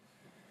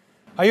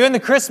Are you in the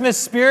Christmas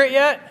spirit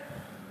yet?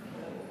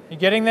 You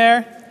getting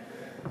there?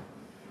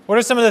 What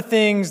are some of the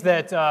things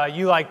that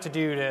you like to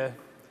do to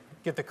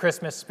get the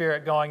Christmas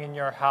spirit going in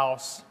your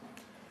house?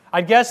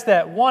 I guess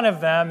that one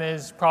of them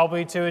is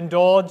probably to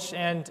indulge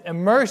and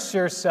immerse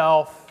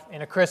yourself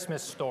in a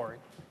Christmas story.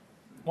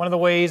 One of the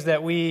ways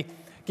that we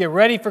get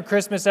ready for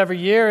Christmas every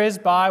year is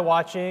by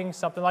watching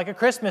something like a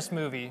Christmas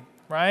movie,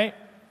 right?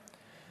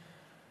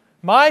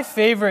 My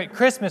favorite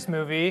Christmas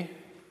movie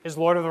is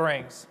Lord of the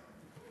Rings.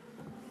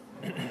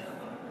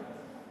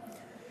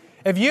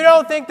 If you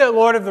don't think that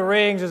Lord of the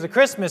Rings is a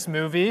Christmas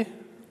movie,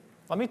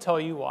 let me tell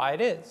you why it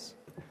is.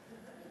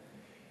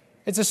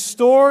 It's a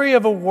story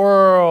of a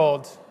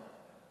world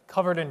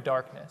covered in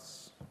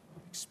darkness,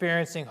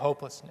 experiencing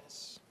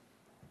hopelessness,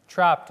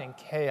 trapped in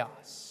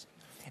chaos,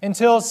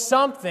 until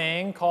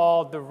something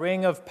called the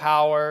Ring of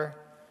Power,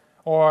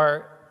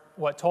 or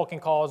what Tolkien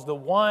calls the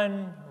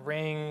One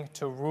Ring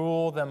to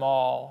rule them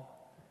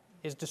all,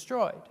 is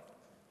destroyed.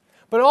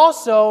 But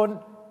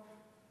also,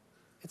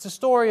 it's a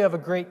story of a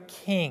great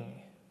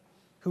king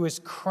who is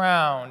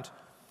crowned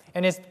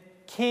and is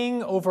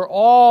king over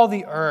all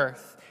the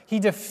earth. He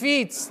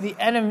defeats the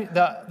enemy,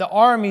 the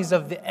armies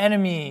of the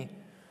enemy,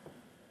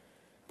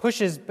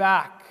 pushes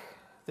back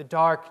the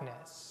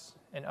darkness,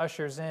 and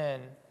ushers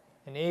in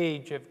an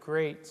age of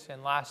great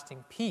and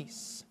lasting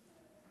peace.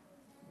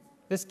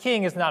 This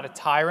king is not a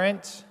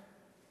tyrant.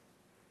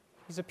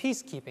 He's a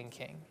peacekeeping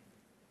king.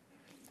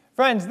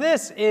 Friends,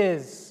 this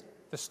is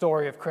the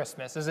story of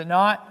Christmas, is it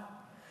not?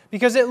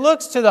 Because it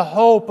looks to the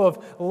hope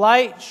of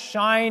light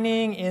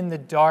shining in the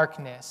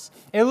darkness.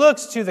 It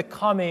looks to the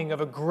coming of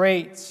a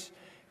great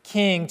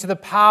king, to the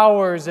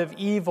powers of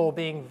evil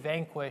being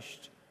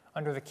vanquished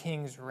under the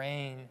king's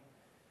reign.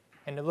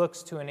 And it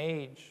looks to an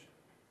age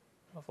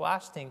of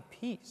lasting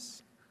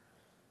peace.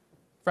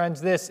 Friends,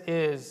 this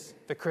is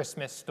the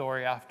Christmas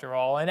story after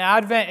all. And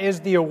Advent is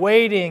the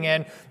awaiting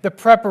and the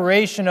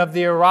preparation of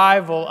the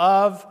arrival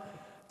of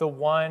the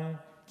one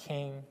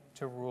king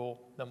to rule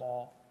them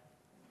all.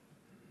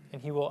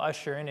 And he will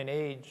usher in an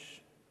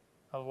age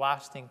of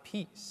lasting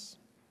peace.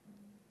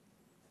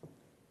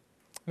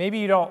 Maybe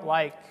you don't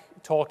like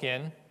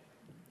Tolkien,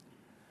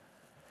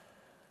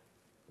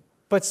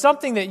 but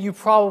something that you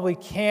probably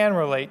can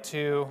relate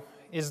to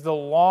is the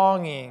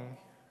longing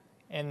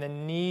and the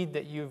need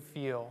that you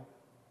feel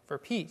for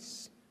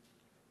peace.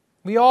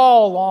 We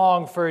all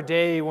long for a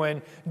day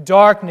when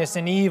darkness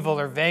and evil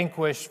are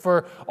vanquished,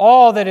 for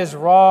all that is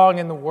wrong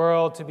in the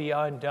world to be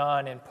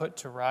undone and put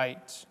to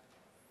right.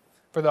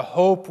 For the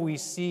hope we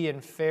see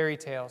in fairy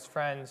tales,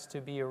 friends, to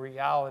be a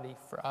reality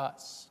for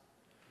us.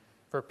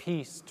 For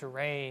peace to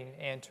reign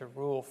and to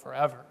rule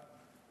forever.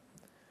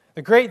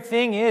 The great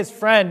thing is,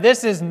 friend,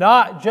 this is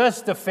not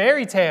just a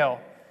fairy tale.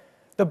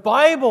 The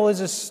Bible is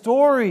a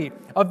story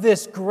of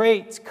this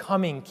great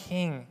coming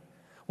king.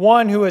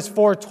 One who is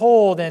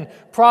foretold and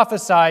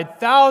prophesied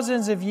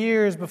thousands of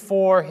years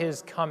before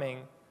his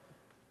coming.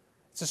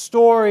 It's a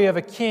story of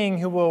a king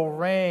who will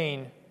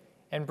reign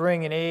and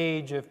bring an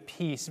age of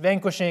peace,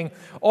 vanquishing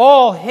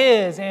all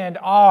his and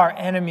our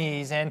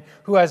enemies, and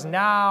who has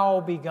now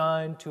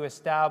begun to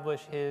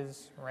establish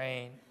his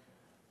reign.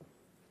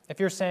 If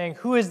you're saying,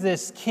 who is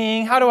this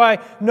king? How do I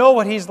know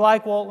what he's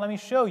like? Well, let me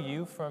show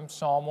you from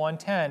Psalm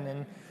 110,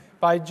 and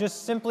by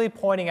just simply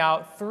pointing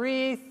out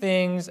three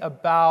things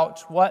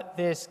about what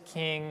this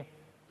king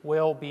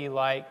will be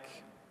like,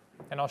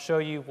 and I'll show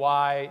you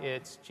why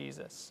it's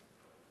Jesus.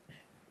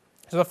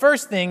 So the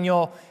first thing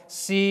you'll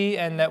see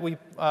and that we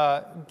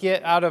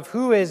get out of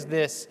who is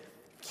this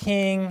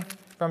king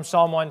from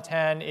Psalm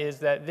 110 is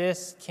that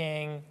this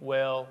king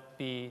will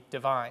be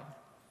divine.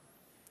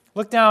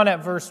 Look down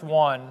at verse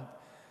 1.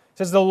 It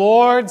says, "The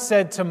Lord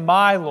said to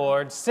my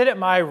Lord, sit at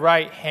my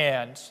right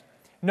hand."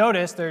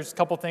 Notice there's a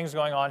couple things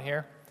going on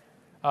here.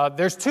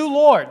 There's two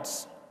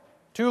lords.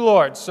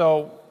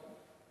 So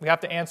we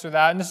have to answer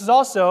that. And this is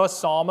also a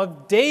psalm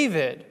of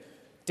David.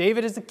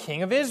 David is the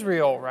king of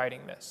Israel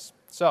writing this.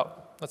 So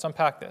let's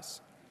unpack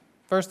this.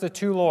 First, the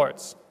two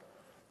lords.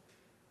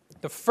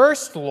 The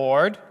first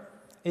Lord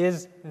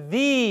is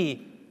the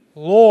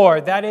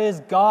Lord. That is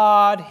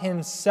God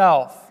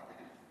himself.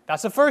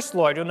 That's the first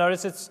Lord. You'll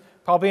notice it's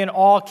probably in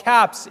all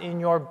caps in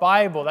your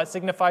Bible. That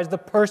signifies the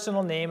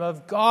personal name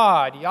of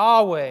God,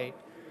 Yahweh.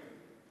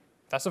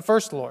 That's the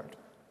first Lord.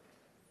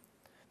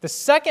 The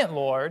second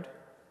Lord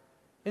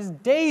is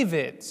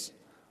David's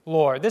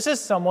Lord. This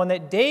is someone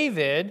that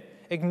David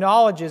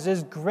acknowledges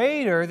is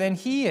greater than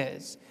he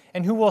is,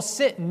 and who will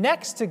sit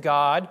next to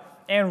God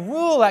and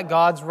rule at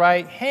God's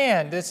right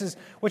hand.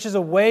 Which is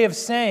a way of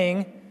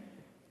saying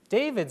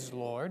David's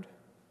Lord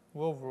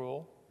will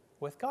rule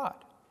with God.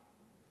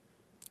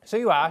 So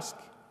you ask,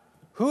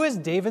 who is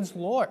David's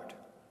Lord?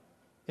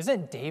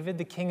 Isn't David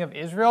the king of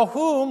Israel?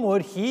 Whom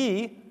would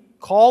he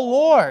call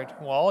Lord?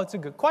 Well, it's a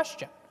good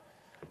question.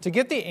 To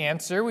get the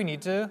answer, we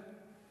need to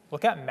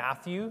look at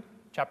Matthew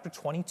chapter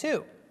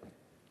 22.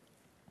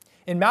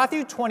 In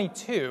Matthew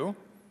 22,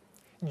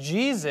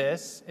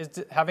 Jesus is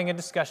having a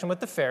discussion with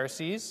the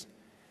Pharisees,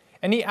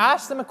 and he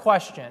asks them a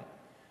question.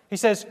 He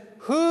says,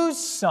 whose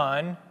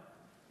son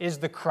is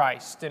the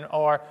Christ,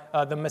 or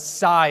the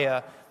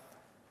Messiah,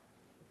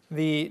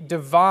 the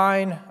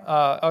divine,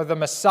 or the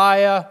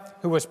Messiah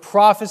who was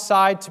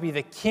prophesied to be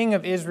the King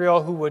of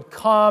Israel, who would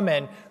come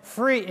and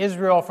free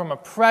Israel from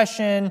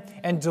oppression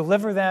and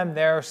deliver them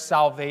their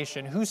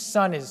salvation. Whose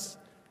son is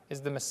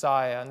the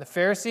Messiah? And the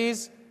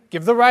Pharisees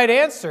give the right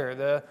answer.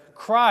 The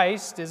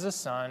Christ is a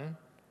son,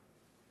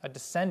 a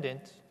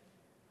descendant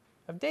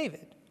of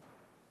David.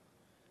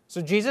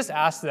 So Jesus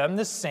asked them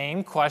the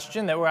same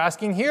question that we're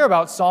asking here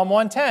about Psalm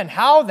 110.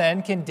 How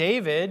then can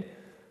David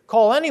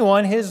call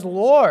anyone his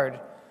Lord,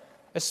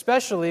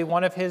 especially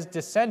one of his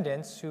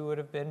descendants who would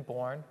have been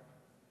born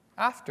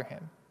after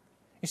him?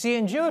 You see,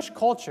 in Jewish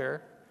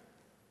culture,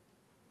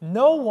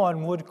 no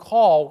one would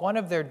call one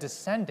of their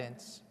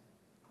descendants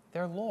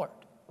their Lord,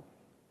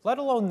 let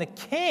alone the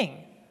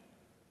king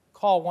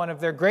call one of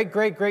their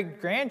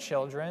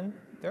great-great-great-grandchildren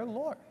their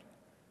Lord.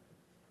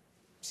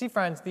 See,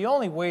 friends, the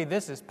only way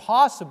this is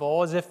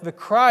possible is if the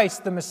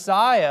Christ, the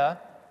Messiah,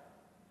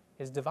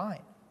 is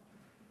divine,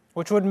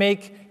 which would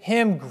make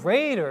him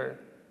greater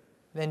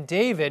than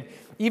David,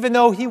 even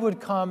though he would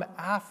come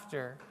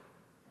after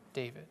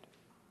David.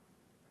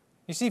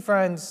 You see,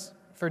 friends,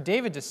 for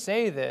David to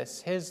say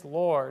this, his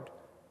Lord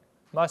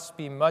must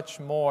be much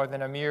more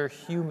than a mere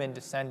human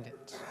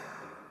descendant,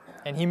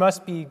 and he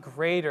must be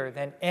greater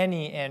than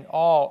any and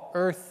all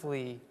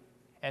earthly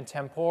and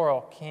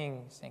temporal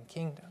kings and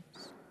kingdoms.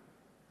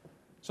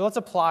 So let's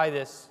apply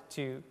this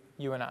to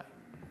you and I.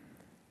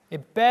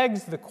 It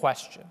begs the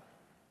question,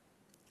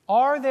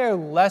 are there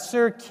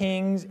lesser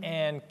kings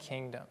and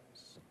kingdoms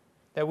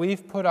that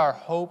we've put our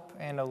hope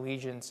and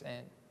allegiance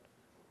in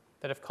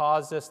that have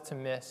caused us to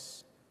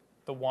miss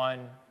the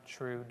one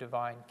true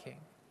divine King?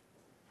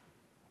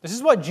 This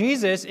is what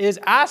Jesus is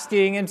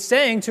asking and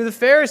saying to the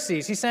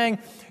Pharisees. He's saying,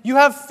 you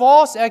have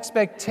false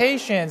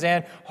expectations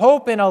and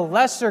hope in a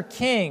lesser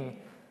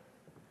king.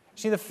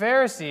 See, the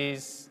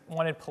Pharisees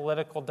wanted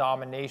political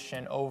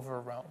domination over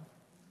Rome.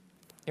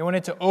 They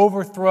wanted to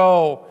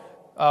overthrow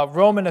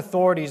Roman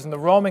authorities and the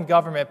Roman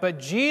government. But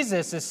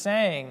Jesus is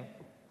saying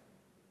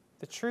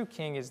the true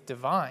king is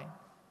divine.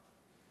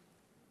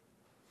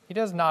 He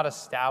does not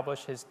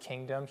establish his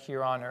kingdom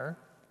here on earth.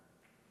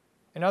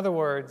 In other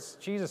words,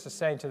 Jesus is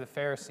saying to the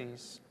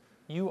Pharisees,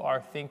 you are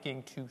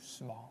thinking too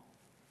small.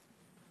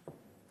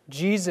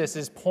 Jesus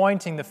is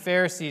pointing the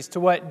Pharisees to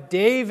what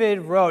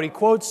David wrote. He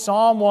quotes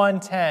Psalm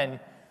 110,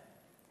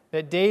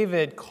 that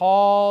David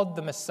called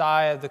the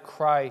Messiah, the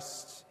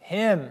Christ,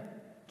 him,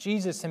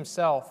 Jesus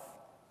himself,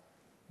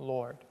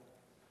 Lord,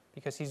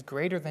 because he's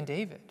greater than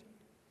David.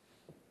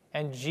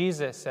 And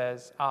Jesus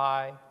says,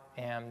 I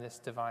am this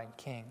divine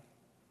king.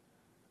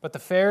 But the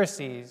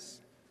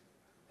Pharisees,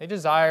 they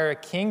desire a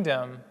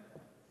kingdom,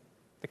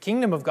 the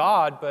kingdom of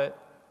God, but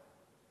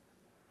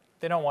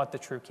they don't want the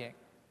true king.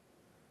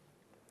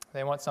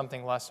 They want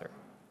something lesser,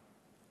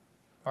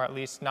 or at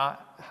least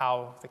not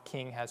how the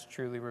king has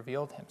truly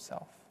revealed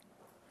himself.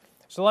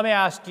 So let me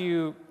ask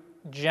you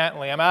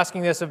gently, I'm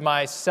asking this of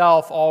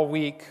myself all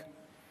week,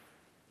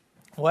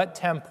 what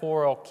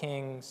temporal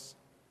kings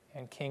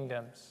and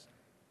kingdoms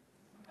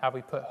have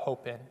we put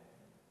hope in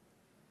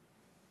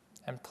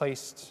and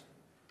placed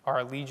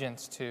our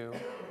allegiance to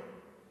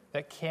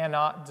that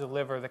cannot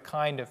deliver the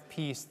kind of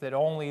peace that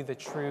only the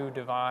true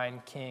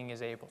divine King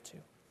is able to?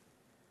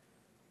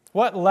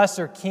 What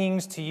lesser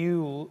kings do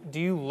you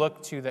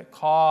look to that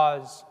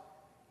cause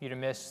you to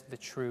miss the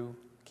true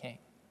King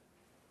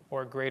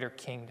or a greater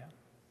kingdom?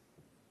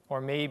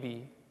 Or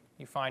maybe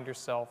you find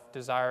yourself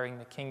desiring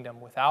the kingdom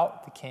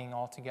without the king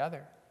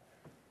altogether.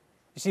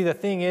 You see, the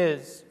thing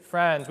is,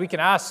 friends, we can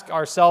ask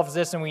ourselves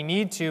this, and we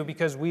need to,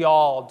 because we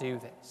all do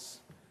this.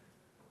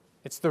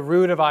 It's the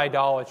root of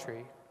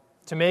idolatry,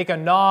 to make a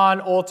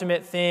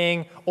non-ultimate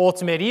thing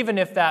ultimate, even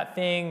if that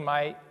thing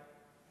might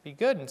be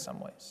good in some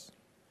ways.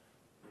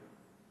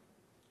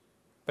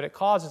 But it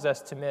causes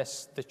us to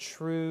miss the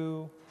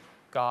true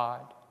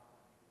God,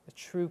 the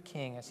true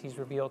King, as he's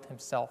revealed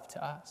himself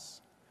to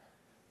us.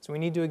 So we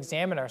need to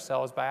examine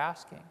ourselves by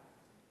asking,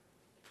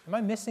 am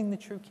I missing the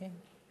true King?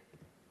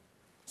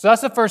 So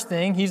that's the first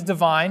thing. He's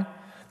divine.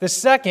 The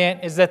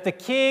second is that the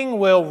king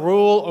will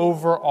rule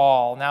over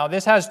all. Now,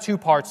 this has two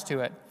parts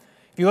to it.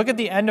 If you look at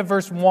the end of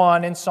verse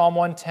 1 in Psalm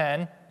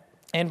 110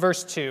 and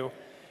verse 2,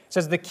 it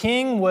says, the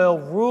king will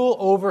rule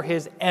over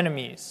his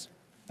enemies.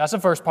 That's the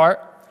first part.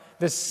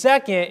 The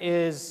second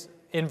is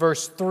in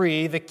verse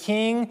 3, the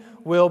king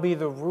will be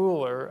the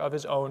ruler of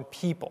his own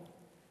people.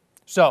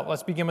 So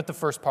let's begin with the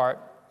first part.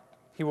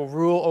 He will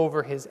rule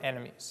over his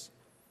enemies.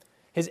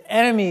 His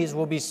enemies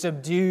will be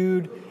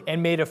subdued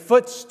and made a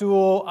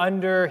footstool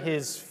under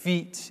his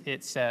feet,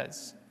 it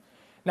says.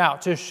 Now,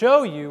 to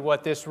show you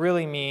what this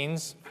really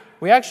means,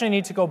 we actually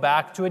need to go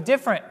back to a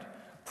different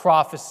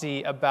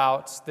prophecy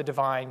about the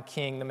divine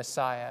king, the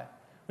Messiah.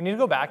 We need to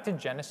go back to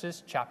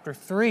Genesis chapter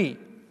 3.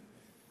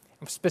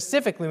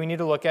 Specifically, we need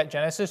to look at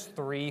Genesis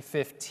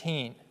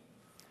 3:15.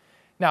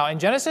 Now, in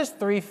Genesis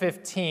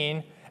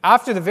 3:15,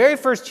 after the very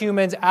first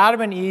humans,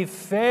 Adam and Eve,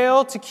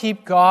 fail to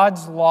keep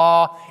God's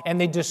law and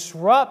they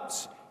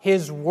disrupt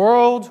his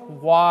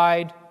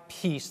worldwide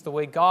peace, the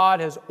way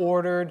God has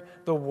ordered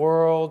the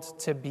world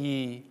to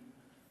be.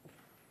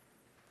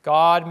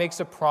 God makes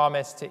a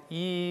promise to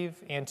Eve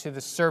and to the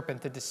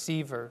serpent, the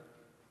deceiver.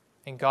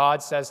 And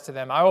God says to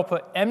them, I will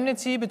put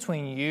enmity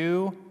between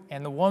you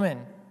and the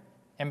woman,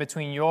 and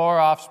between your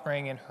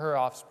offspring and her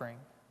offspring.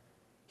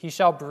 He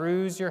shall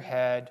bruise your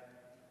head,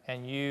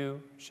 and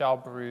you shall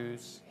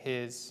bruise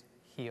his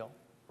heel.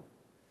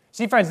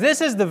 See, friends,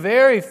 this is the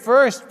very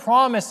first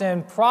promise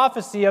and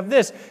prophecy of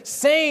this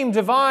same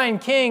divine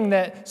king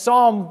that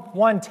Psalm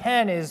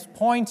 110 is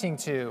pointing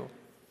to.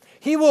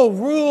 He will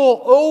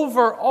rule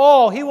over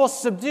all. He will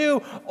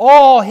subdue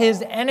all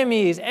his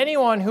enemies.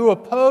 Anyone who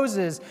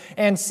opposes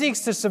and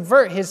seeks to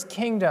subvert his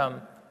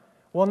kingdom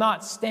will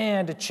not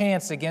stand a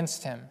chance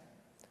against him.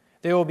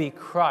 They will be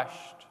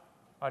crushed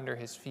under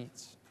his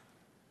feet.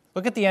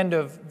 Look at the end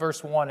of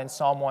verse 1 in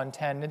Psalm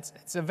 110.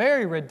 It's a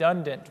very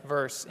redundant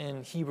verse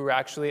in Hebrew,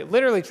 actually. It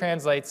literally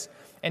translates,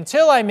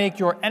 until I make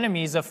your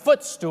enemies a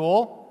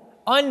footstool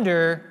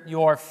under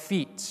your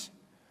feet.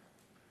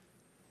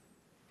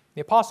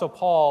 The Apostle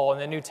Paul in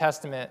the New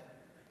Testament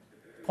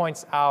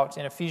points out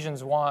in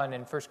Ephesians 1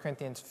 and 1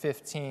 Corinthians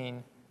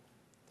 15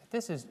 that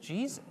this is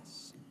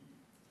Jesus.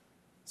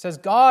 It says,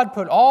 God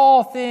put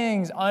all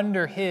things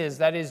under his,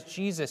 that is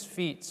Jesus'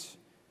 feet,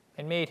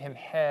 and made him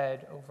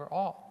head over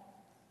all.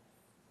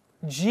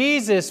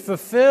 Jesus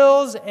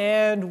fulfills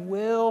and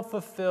will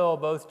fulfill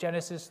both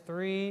Genesis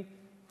 3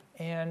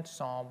 and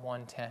Psalm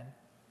 110.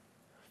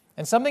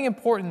 And something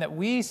important that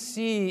we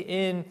see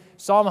in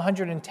Psalm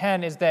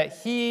 110 is that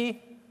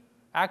he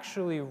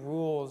actually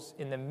rules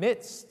in the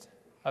midst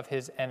of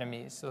his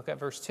enemies. Look at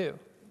verse 2.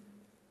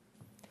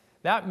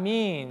 That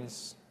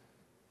means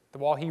that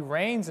while he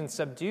reigns and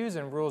subdues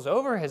and rules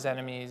over his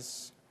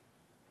enemies,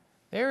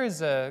 there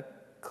is a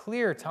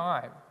clear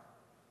time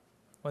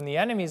when the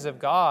enemies of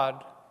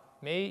God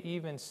may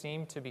even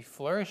seem to be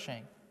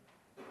flourishing.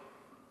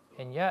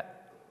 And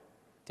yet,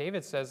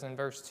 David says in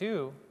verse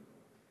 2,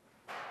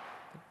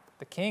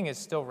 the king is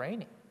still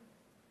reigning,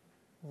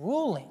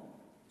 ruling,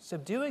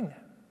 subduing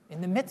them in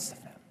the midst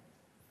of them.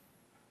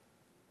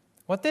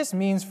 What this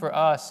means for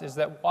us is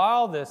that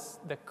while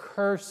the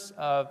curse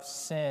of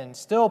sin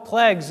still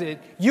plagues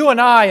you and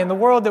I in the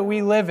world that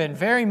we live in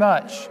very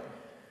much,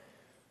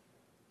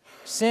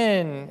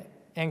 sin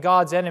and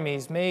God's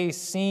enemies may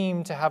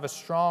seem to have a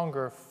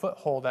stronger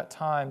foothold at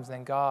times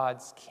than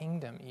God's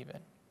kingdom even.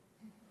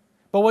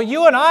 But what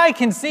you and I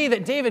can see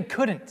that David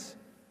couldn't,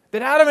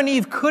 that Adam and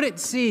Eve couldn't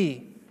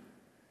see,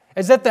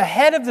 is that the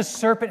head of the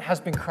serpent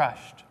has been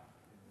crushed,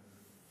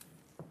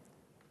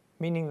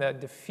 meaning the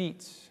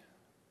defeat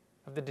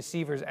of the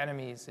deceiver's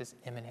enemies is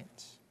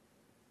imminent.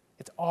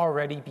 It's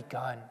already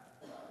begun.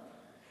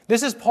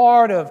 This is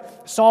part of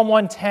Psalm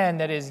 110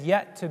 that is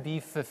yet to be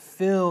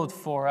fulfilled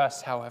for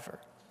us, however.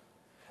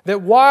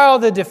 That while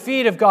the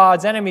defeat of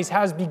God's enemies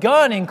has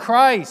begun in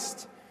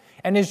Christ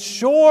and is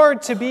sure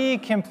to be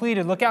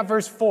completed, look at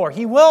verse 4.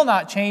 He will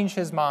not change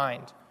his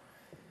mind.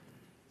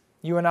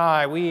 You and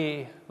I,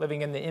 we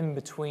living in the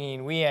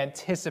in-between, we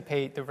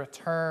anticipate the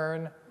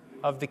return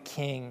of the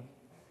King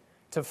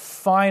to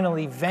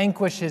finally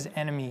vanquish his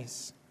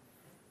enemies,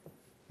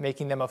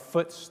 making them a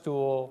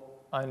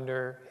footstool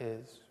under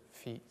his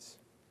feet.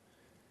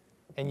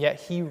 And yet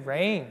he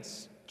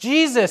reigns.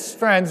 Jesus,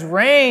 friends,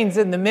 reigns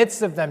in the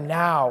midst of them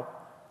now.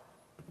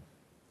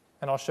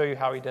 And I'll show you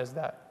how he does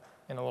that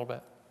in a little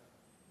bit.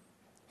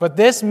 But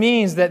this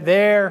means that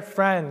there,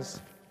 friends,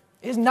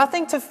 is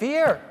nothing to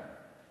fear.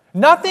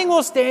 Nothing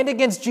will stand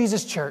against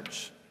Jesus'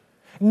 church.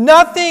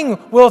 Nothing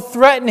will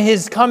threaten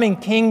his coming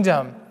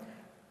kingdom,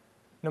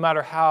 no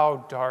matter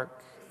how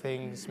dark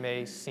things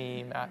may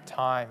seem at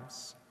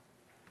times.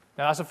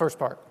 Now, that's the first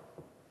part.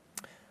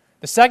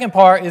 The second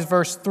part is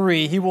verse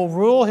 3. He will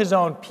rule his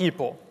own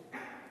people.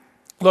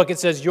 Look, it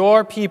says,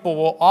 your people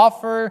will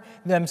offer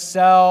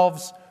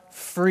themselves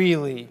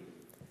freely.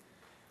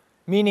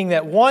 Meaning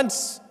that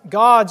once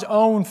God's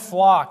own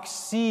flock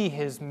see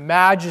his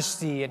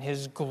majesty and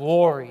his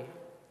glory,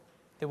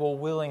 they will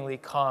willingly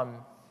come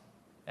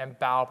and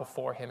bow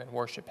before him and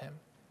worship him.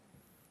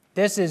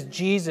 This is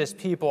Jesus'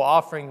 people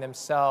offering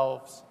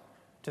themselves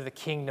to the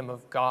kingdom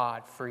of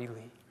God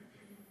freely.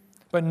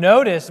 But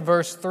notice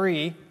verse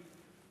 3,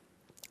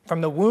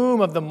 from the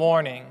womb of the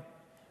morning,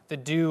 the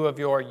dew of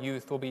your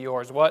youth will be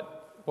yours.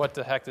 What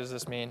the heck does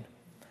this mean?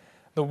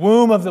 The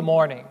womb of the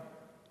morning.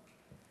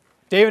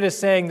 David is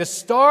saying the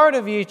start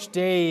of each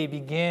day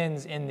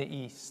begins in the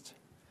east.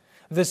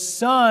 The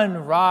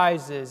sun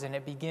rises and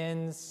it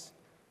begins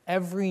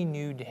every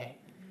new day.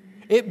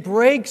 It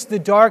breaks the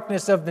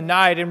darkness of the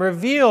night and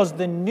reveals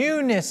the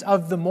newness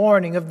of the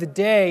morning, of the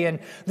day. And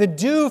the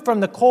dew from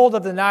the cold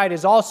of the night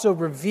is also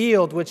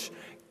revealed, which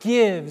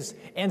gives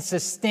and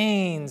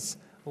sustains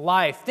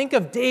life. Think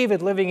of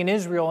David living in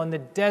Israel in the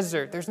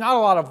desert. There's not a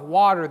lot of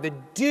water. The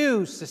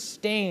dew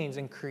sustains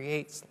and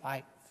creates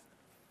life.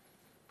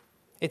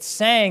 It's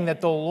saying that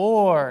the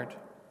Lord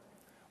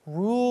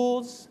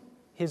rules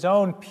his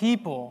own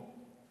people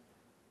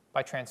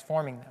by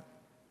transforming them,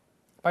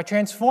 by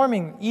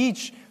transforming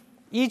each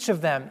each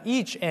of them,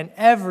 each and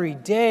every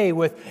day,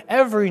 with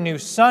every new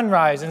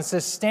sunrise, and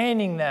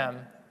sustaining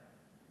them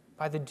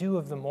by the dew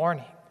of the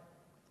morning.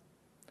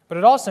 But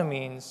it also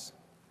means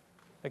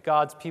that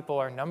God's people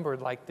are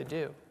numbered like the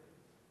dew.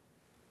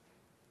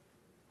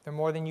 They're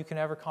more than you can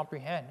ever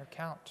comprehend or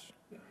count.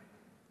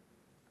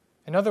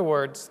 In other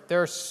words,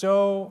 there are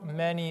so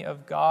many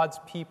of God's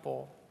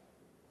people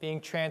being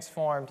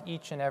transformed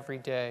each and every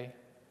day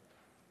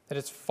that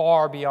it's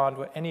far beyond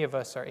what any of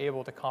us are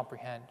able to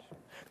comprehend.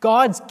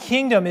 God's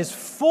kingdom is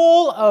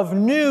full of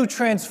new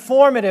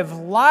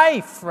transformative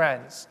life,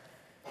 friends.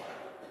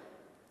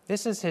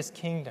 This is his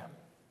kingdom.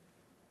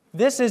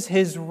 This is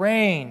his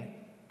reign.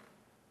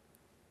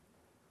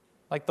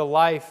 Like the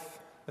life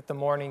that the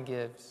morning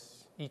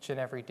gives each and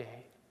every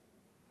day,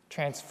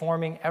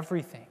 transforming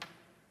everything,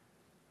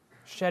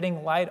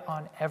 shedding light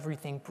on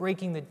everything,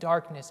 breaking the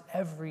darkness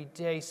every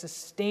day,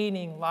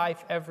 sustaining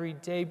life every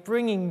day,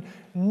 bringing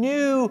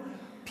new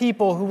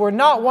people who were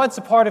not once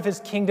a part of his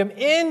kingdom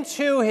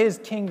into his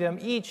kingdom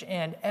each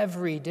and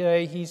every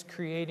day. He's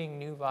creating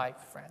new life,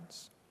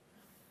 friends.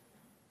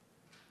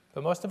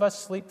 But most of us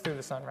sleep through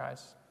the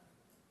sunrise.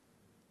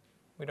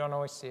 We don't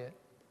always see it.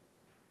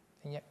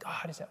 And yet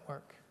God is at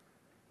work.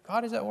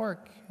 God is at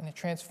work in a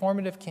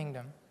transformative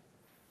kingdom.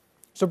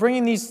 So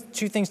bringing these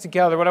two things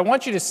together, what I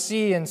want you to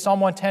see in Psalm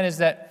 110 is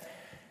that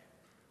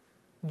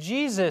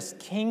Jesus'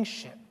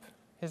 kingship,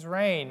 his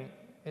reign,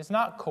 is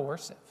not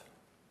coercive.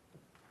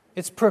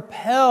 It's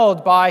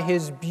propelled by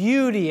his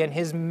beauty and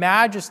his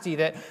majesty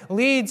that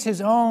leads his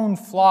own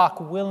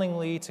flock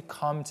willingly to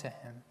come to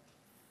him,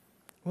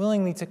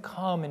 willingly to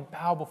come and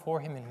bow before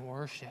him in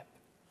worship.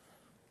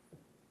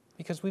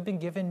 Because we've been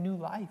given new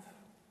life.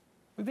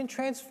 We've been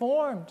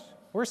transformed.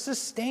 We're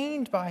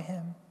sustained by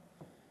him.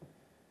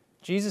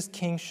 Jesus'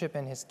 kingship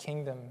and his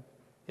kingdom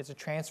is a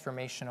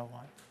transformational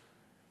one.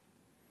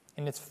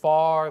 And it's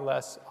far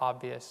less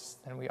obvious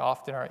than we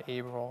often are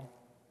able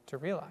to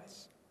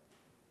realize.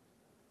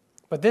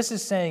 But this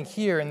is saying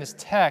here in this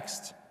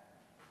text,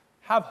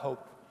 have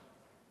hope.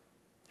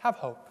 Have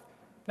hope.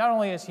 Not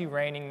only is he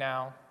reigning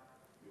now,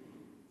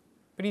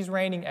 but he's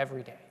reigning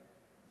every day.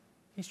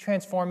 He's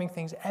transforming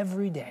things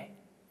every day.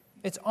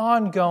 It's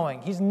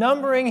ongoing. He's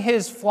numbering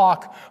his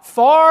flock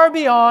far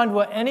beyond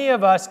what any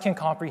of us can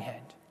comprehend.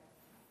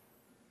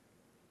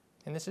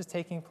 And this is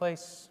taking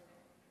place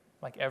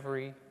like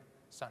every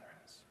sunrise.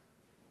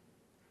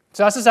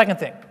 So that's the second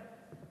thing.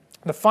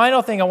 The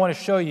final thing I want to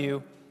show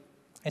you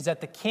is that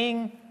the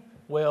king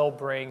will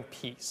bring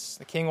peace.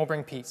 The king will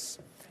bring peace.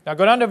 Now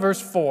go down to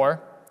verse 4.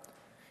 It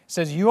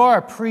says, "You are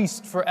a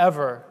priest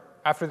forever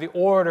after the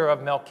order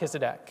of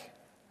Melchizedek."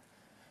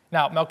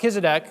 Now,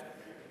 Melchizedek,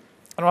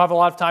 I don't have a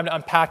lot of time to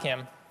unpack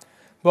him,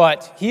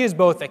 but he is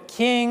both a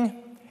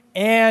king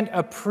and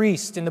a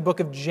priest in the book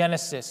of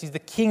Genesis. He's the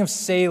king of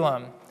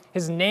Salem.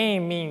 His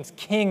name means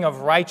king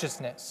of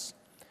righteousness.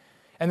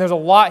 And there's a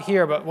lot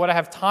here, but what I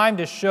have time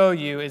to show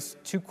you is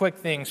two quick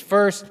things.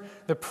 First,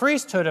 the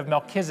priesthood of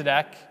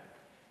Melchizedek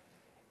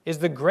is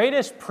the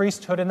greatest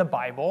priesthood in the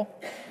Bible.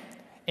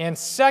 And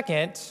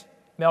second,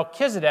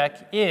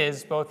 Melchizedek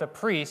is both a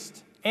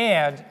priest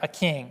and a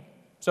king.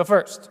 So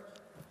first,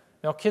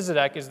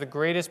 Melchizedek is the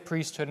greatest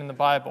priesthood in the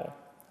Bible.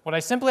 What I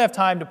simply have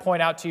time to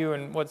point out to you,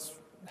 and what's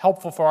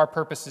helpful for our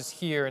purposes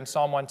here in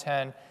Psalm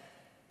 110,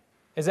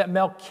 is that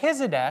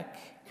Melchizedek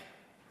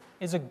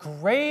is a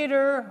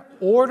greater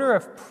order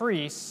of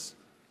priests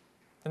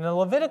than the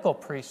Levitical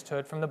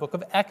priesthood from the book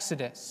of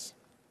Exodus.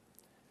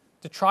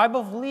 The tribe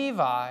of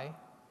Levi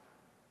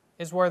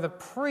is where the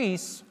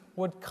priests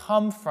would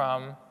come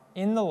from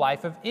in the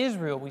life of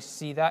Israel. We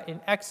see that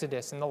in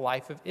Exodus, in the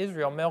life of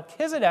Israel.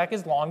 Melchizedek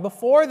is long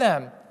before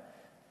them.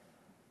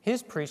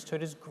 His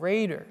priesthood is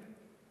greater.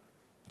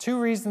 Two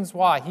reasons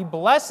why. He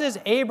blesses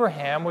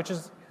Abraham,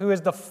 who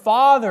is the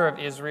father of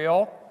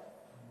Israel.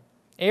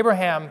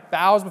 Abraham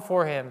bows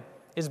before him,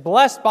 is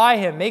blessed by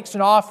him, makes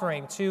an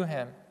offering to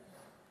him.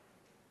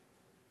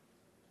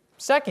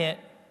 Second,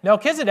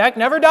 Melchizedek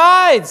never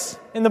dies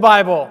in the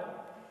Bible.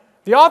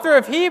 The author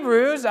of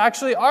Hebrews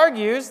actually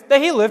argues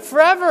that he lived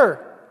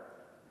forever.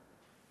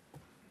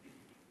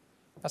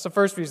 That's the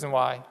first reason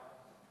why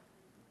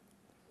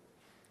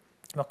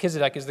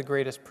Melchizedek is the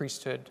greatest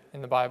priesthood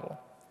in the Bible.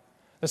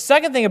 The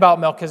second thing about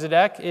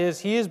Melchizedek is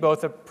he is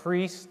both a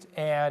priest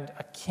and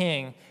a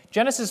king.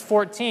 Genesis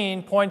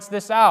 14 points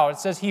this out. It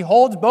says he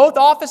holds both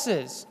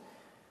offices.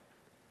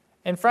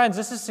 And friends,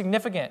 this is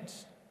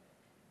significant.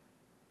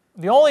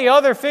 The only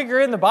other figure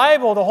in the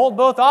Bible to hold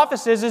both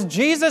offices is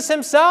Jesus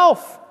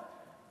himself.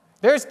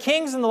 There's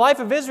kings in the life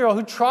of Israel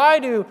who try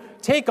to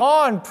take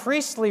on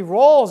priestly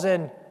roles,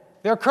 and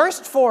they're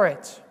cursed for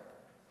it.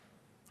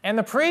 And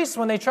the priests,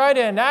 when they try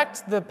to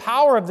enact the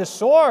power of the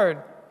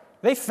sword,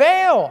 they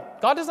fail.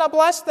 God does not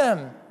bless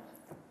them.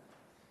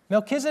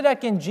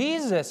 Melchizedek and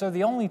Jesus are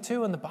the only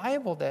two in the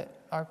Bible that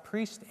are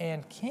priest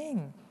and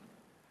king.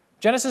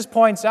 Genesis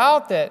points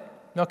out that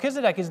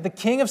Melchizedek is the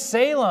king of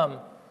Salem.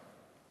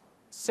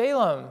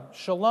 Salem,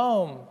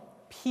 shalom,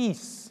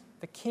 peace,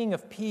 the king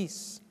of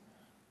peace,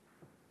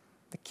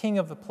 the king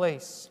of the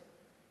place.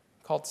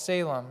 called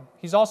Salem.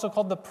 He's also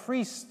called the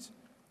priest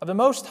of the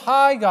Most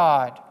High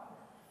God.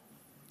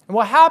 And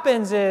what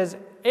happens is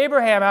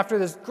Abraham, after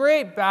this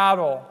great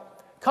battle,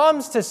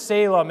 comes to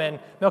Salem, and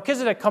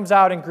Melchizedek comes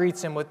out and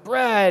greets him with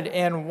bread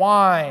and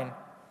wine.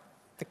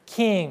 The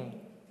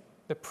king,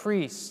 the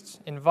priest,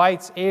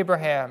 invites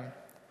Abraham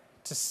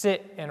to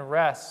sit and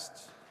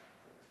rest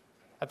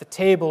at the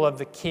table of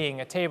the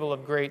king, a table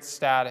of great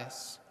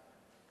status,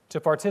 to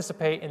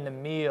participate in the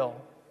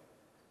meal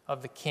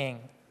of the king,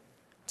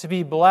 to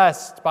be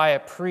blessed by a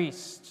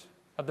priest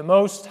of the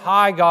Most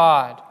High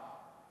God,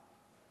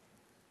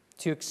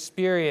 to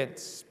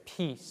experience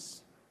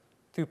peace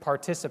through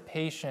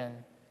participation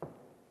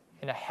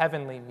in a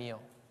heavenly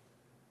meal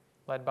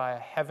led by a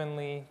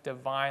heavenly,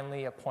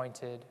 divinely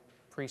appointed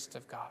priest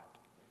of God.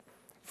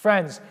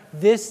 Friends,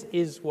 this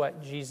is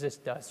what Jesus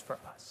does for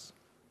us.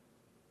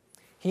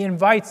 He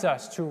invites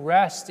us to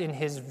rest in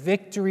his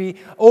victory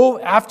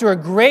after a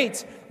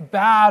great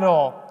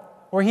battle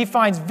where he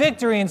finds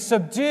victory and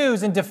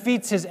subdues and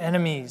defeats his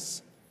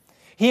enemies.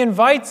 He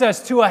invites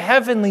us to a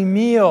heavenly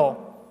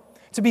meal,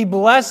 to be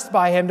blessed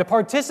by him, to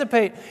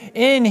participate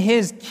in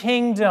his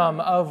kingdom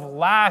of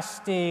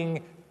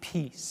lasting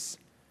peace.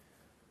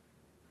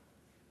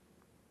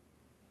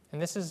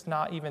 And this is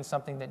not even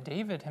something that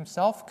David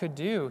himself could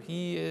do.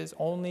 He is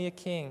only a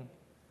king,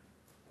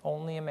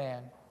 only a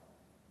man.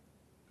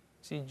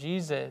 See,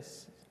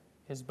 Jesus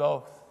is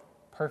both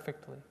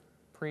perfectly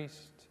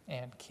priest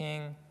and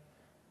king,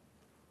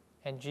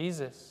 and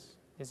Jesus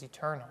is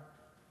eternal,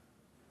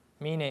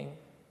 meaning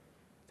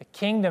the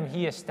kingdom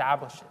he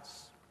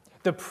establishes,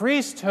 the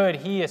priesthood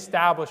he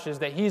establishes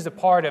that he's a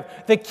part of,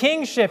 the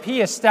kingship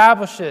he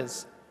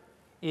establishes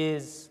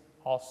is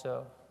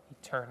also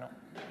eternal.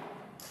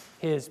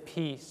 His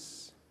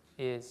peace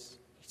is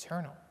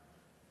eternal.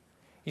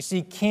 You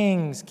see,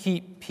 kings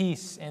keep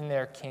peace in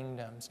their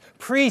kingdoms.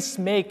 Priests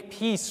make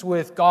peace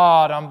with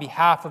God on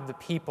behalf of the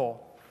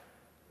people.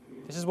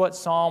 This is what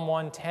Psalm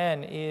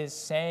 110 is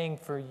saying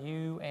for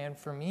you and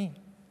for me.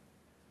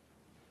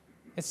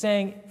 It's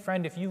saying,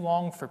 friend, if you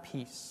long for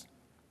peace,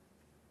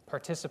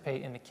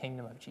 participate in the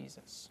kingdom of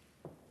Jesus.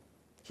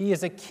 He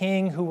is a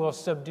king who will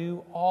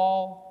subdue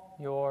all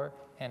your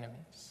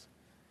enemies.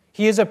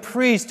 He is a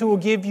priest who will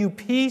give you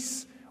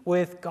peace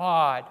with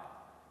God,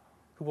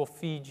 who will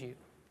feed you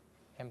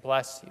and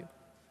bless you.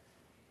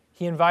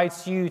 He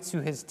invites you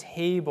to his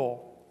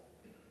table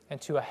and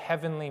to a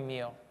heavenly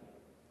meal,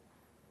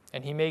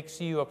 and he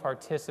makes you a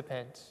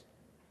participant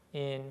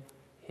in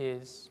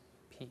his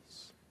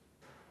peace.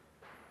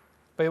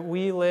 But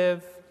we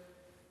live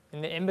in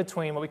the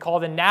in-between, what we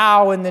call the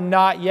now and the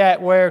not yet,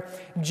 where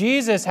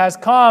Jesus has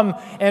come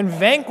and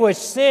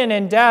vanquished sin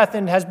and death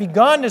and has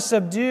begun to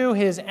subdue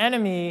his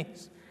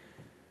enemies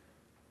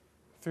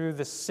through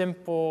the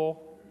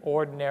simple,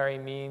 ordinary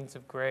means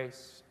of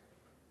grace,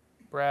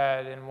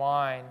 bread and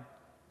wine,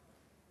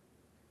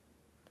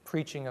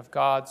 preaching of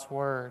God's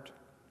word,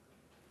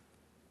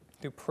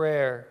 through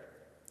prayer.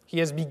 He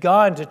has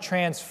begun to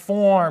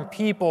transform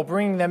people,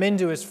 bringing them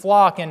into his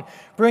flock and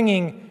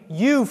bringing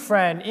you,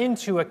 friend,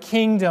 into a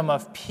kingdom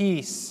of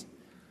peace.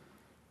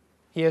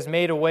 He has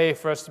made a way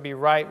for us to be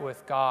right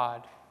with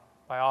God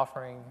by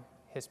offering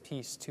his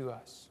peace to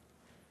us.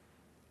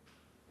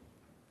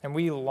 And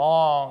we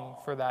long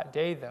for that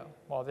day, though.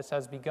 While this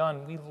has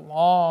begun, we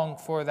long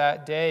for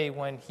that day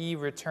when he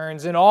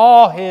returns in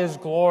all his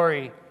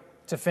glory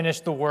to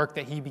finish the work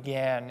that he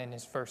began in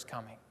his first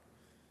coming.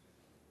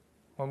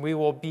 When we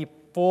will be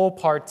full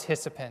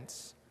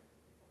participants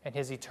in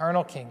his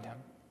eternal kingdom,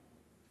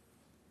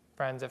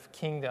 friends, of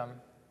kingdom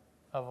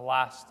of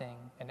lasting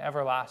and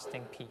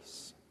everlasting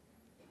peace.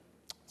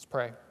 Let's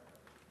pray.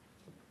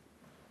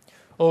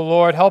 O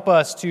Lord, help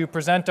us to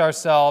present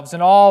ourselves in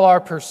all our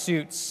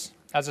pursuits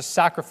as a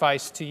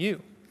sacrifice to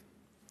you,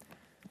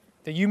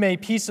 that you may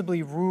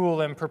peaceably rule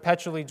and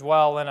perpetually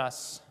dwell in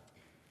us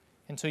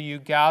until you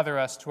gather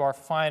us to our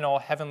final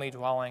heavenly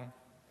dwelling,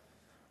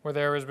 where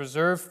there is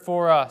reserved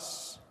for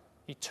us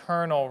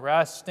eternal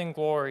rest and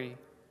glory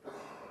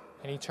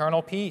and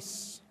eternal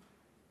peace.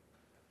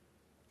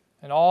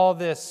 And all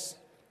this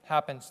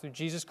happens through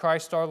Jesus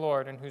Christ our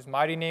Lord, in whose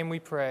mighty name we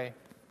pray.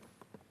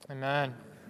 Amen.